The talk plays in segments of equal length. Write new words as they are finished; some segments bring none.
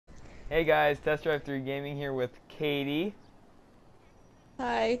Hey guys, Test Drive 3 Gaming here with Katie.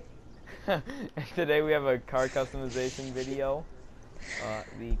 Hi. And today we have a car customization video.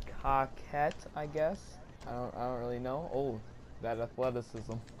 The Coquette, I guess. I don't really know. Oh, that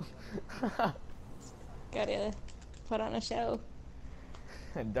athleticism. Gotta put on a show.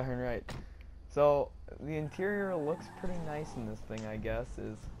 Darn right. So, the interior looks pretty nice in this thing, I guess,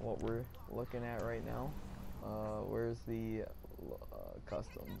 is what we're looking at right now. Where's the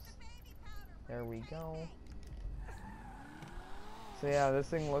customs? There we go. So yeah, this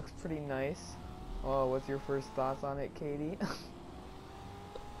thing looks pretty nice. Oh, what's your first thoughts on it, Katie?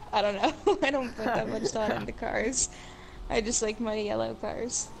 I don't know. I don't put that much thought into cars. I just like my yellow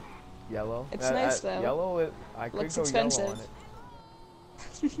cars. Yellow? It's nice though. Yellow, I could Looks go yellow expensive.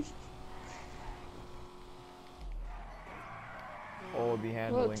 on it. Oh, the Whoa,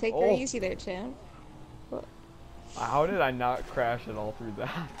 handling. take her Oh! easy there, champ. Whoa. How did I not crash it all through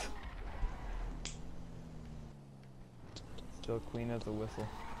that? Still clean as a whistle.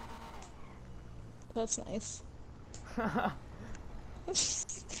 That's nice. I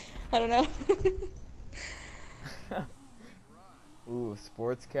don't know. Ooh,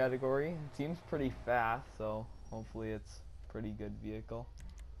 sports category. It seems pretty fast, so hopefully it's a pretty good vehicle.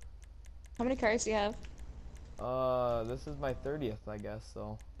 How many cars do you have? This is my 30th, I guess,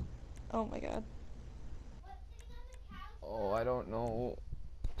 so. Oh my god. Oh, I don't know.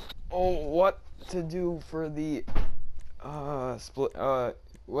 Oh, what to do for the split.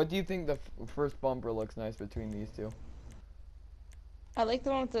 What do you think the first bumper looks nice between these two? I like the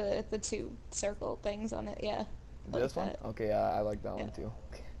one with the two circle things on it. Yeah. I like This one? that. Okay, yeah, I like that Yeah. one too.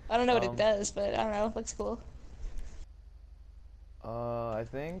 I don't know what it Um, does, but I don't know. It looks cool. I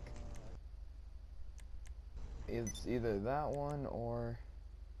think it's either that one or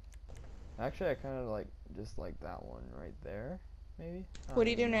actually I kind of like just like that one right there, maybe. I What don't are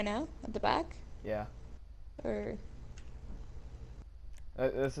you even doing know. right now? At the back? Yeah, Or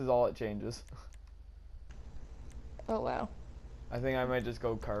this is all it changes. oh wow. I think I might just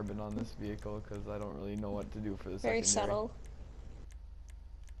go carbon on this vehicle because I don't really know what to do for the Very secondary. subtle.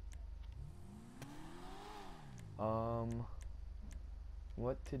 Um,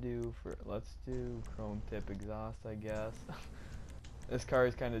 what to do for? Let's do chrome tip exhaust, I guess. This car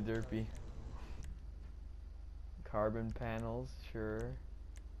is kind of derpy. Carbon panels, sure.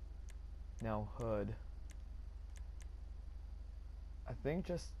 Now hood. I think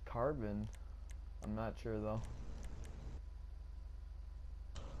just carbon. I'm not sure though.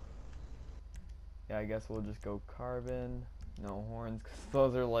 Yeah, I guess we'll just go carbon. No horns, 'cause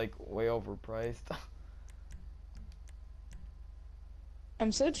those are like way overpriced.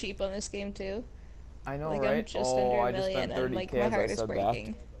 I'm so cheap on this game too. I know, Like I'm right? just Oh, under a I just million spent and like 30K my as I heart is said that.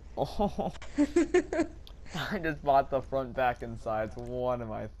 breaking. Oh, I just bought the front, back, and sides. What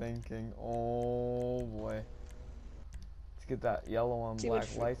am I thinking? Oh boy. Let's get that yellow on black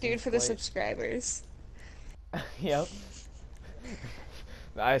Do it license for the plate. subscribers. Yep.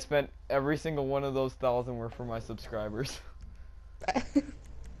 I spent every single one of those 1,000 were for my subscribers.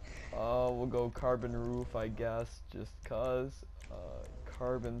 We'll go carbon roof, I guess, just cause.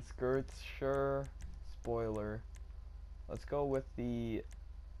 Carbon skirts, sure. Spoiler. Let's go with the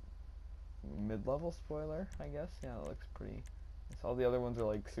mid-level spoiler, I guess. Yeah, it looks pretty nice. All the other ones are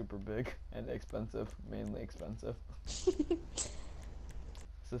like super big and expensive, mainly expensive.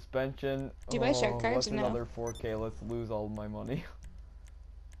 Suspension. Do you buy shark Oh, cards what's or no? another 4K? Let's lose all my money.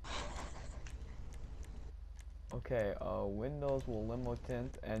 Okay, windows will limo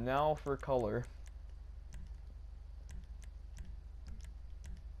tint, and now for color.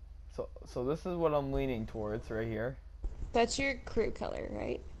 So this is what I'm leaning towards right here. That's your crew color,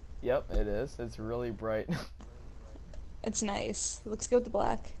 right? Yep, it is. It's really bright. It's nice. It looks good with the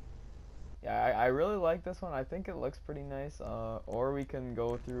black. Yeah, I really like this one. I think it looks pretty nice. Or we can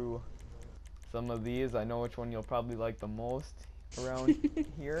go through some of these. I know which one you'll probably like the most around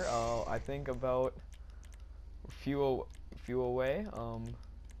here. I think about few away.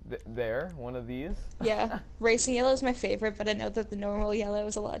 There, one of these. Yeah, racing yellow is my favorite, but I know that the normal yellow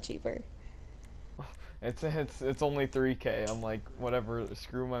is a lot cheaper. It's only 3K. I'm like, whatever,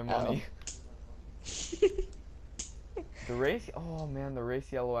 screw my Oh. money. Oh man, the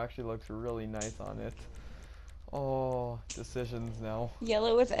race yellow actually looks really nice on it. Oh, decisions now.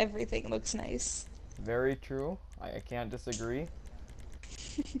 Yellow with everything looks nice. Very true. I can't disagree.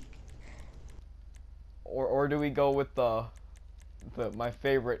 Or do we go with the my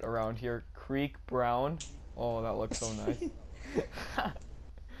favorite around here, Creek Brown? Oh, that looks so nice.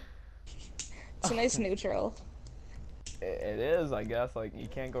 It's a nice neutral. It is, I guess. Like you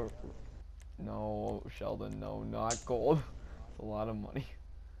can't go. No, Sheldon, no, not gold. It's a lot of money.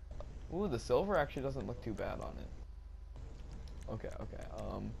 Ooh, the silver actually doesn't look too bad on it. Okay, okay.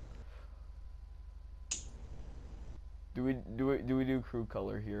 Do we do crew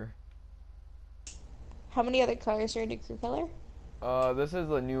color here? How many other colors are in your crew color? This is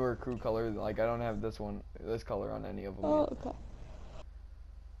a newer crew color. Like I don't have this color on any of them Oh, yet. okay.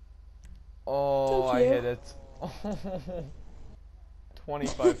 So Oh, I cute. hit it.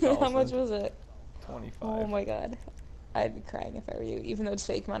 How much 25,000. was it? Oh 25. my god. I'd be crying if I were you, even though it's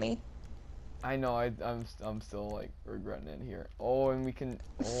fake money. I know. I'm still like regretting it here. Oh, and we can.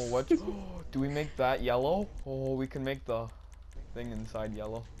 Oh, what? Do we make that yellow? Oh, we can make the thing inside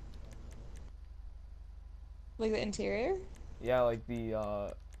yellow. Like the interior? Yeah, like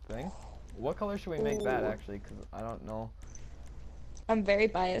the thing. What color should we make that Ooh. actually? Cause I don't know. I'm very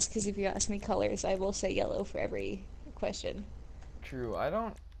biased because if you ask me colors, I will say yellow for every question. True. I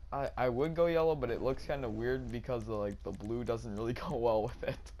don't. I would go yellow, but it looks kind of weird because like the blue doesn't really go well with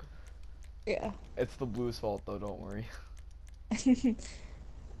it. Yeah. It's the blue's fault though. Don't worry.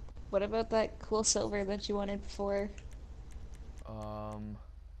 What about that cool silver that you wanted before? Um,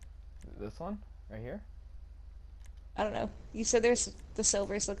 this one right here. I don't know. You said there's the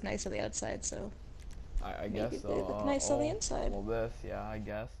silvers look nice on the outside, so I guess maybe so. they look nice on the Oh, inside. well this, yeah, I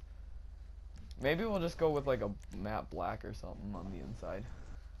guess. Maybe we'll just go with like a matte black or something on the inside.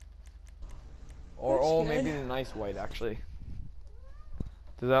 Or That's oh, good. maybe the nice white actually.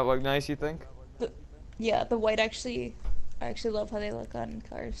 Does that look nice? You think? The, yeah, the white actually, I actually love how they look on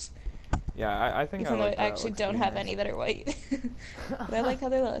cars. Yeah, I think I Even though I like that. It actually looks don't pretty have nice. any that are white. But I like how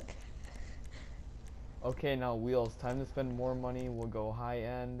they look. Okay, now wheels. Time to spend more money. We'll go high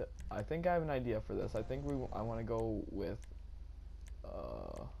end. I think I have an idea for this. I think I want to go with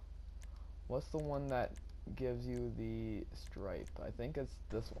what's the one that gives you the stripe? I think it's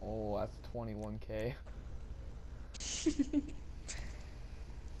this. Oh, that's 21K.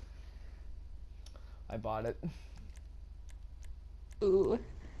 I bought it. Ooh.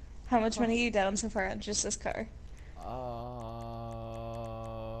 How much money are you down so far on just this car? A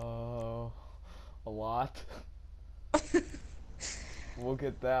lot. We'll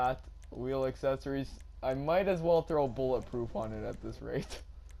get that. Wheel accessories. I might as well throw bulletproof on it at this rate.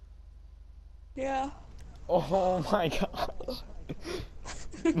 Yeah. Oh my gosh.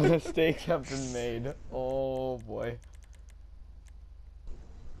 Mistakes have been made. Oh boy.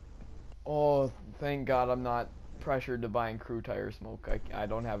 Oh, thank God I'm not pressured to buying crew tire smoke. I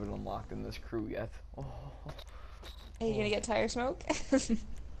don't have it unlocked in this crew yet. Oh. Are you gonna get tire smoke?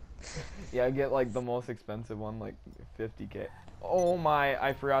 Yeah, I get like the most expensive one, like 50K. Oh my,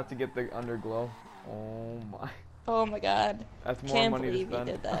 I forgot to get the underglow. Oh my. Oh my god. That's more Can't money to believe you spend.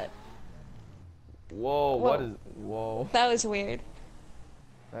 did that. Whoa, what Whoa. is, whoa. That was weird.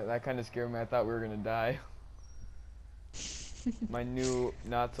 That kind of scared me. I thought we were gonna die. My new,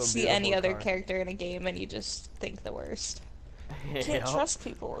 not so See any beautiful other car. character in a game and you just think the worst. Can't Yep. trust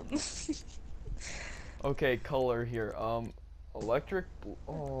people. Okay, color here. Electric.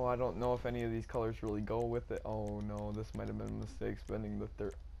 Oh, I don't know if any of these colors really go with it. Oh no, this might have been a mistake spending the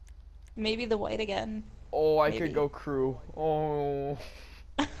third. Maybe the white again. Oh, I could Maybe. go crew. Oh.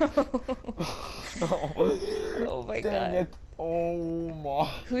 Oh my Dang god. it. Oh my.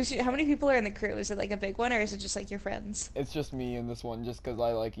 How many people are in the crew? Is it like a big one or is it just like your friends? It's just me in this one, just because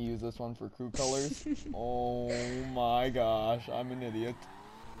I like use this one for crew colors. Oh my gosh, I'm an idiot.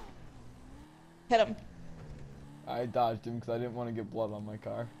 Hit him. I dodged him because I didn't want to get blood on my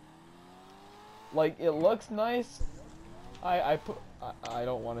car. Like, it looks nice. I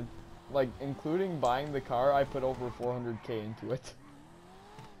don't want to, like, including buying the car, I put over 400K into it.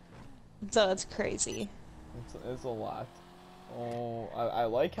 So that's crazy. It's a lot. Oh, I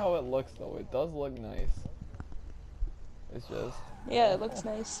like how it looks though. It does look nice. It's just. Yeah, it looks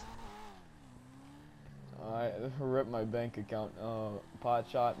nice. I ripped my bank account. Pot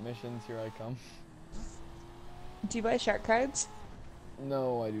shot missions. Here I come. Do you buy shark cards?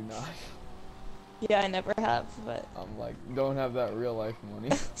 No, I do not. Yeah, I never have, but I'm like, don't have that real life money.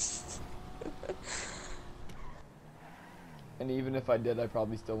 And even if I did, I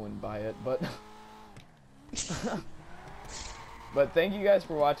probably still wouldn't buy it. But. But thank you guys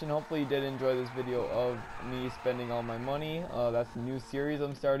for watching. Hopefully you did enjoy this video of me spending all my money. That's the new series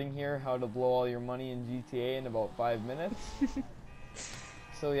I'm starting here, how to blow all your money in GTA in about 5 minutes.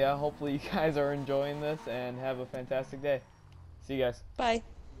 So yeah, hopefully you guys are enjoying this and have a fantastic day. See you guys. bye.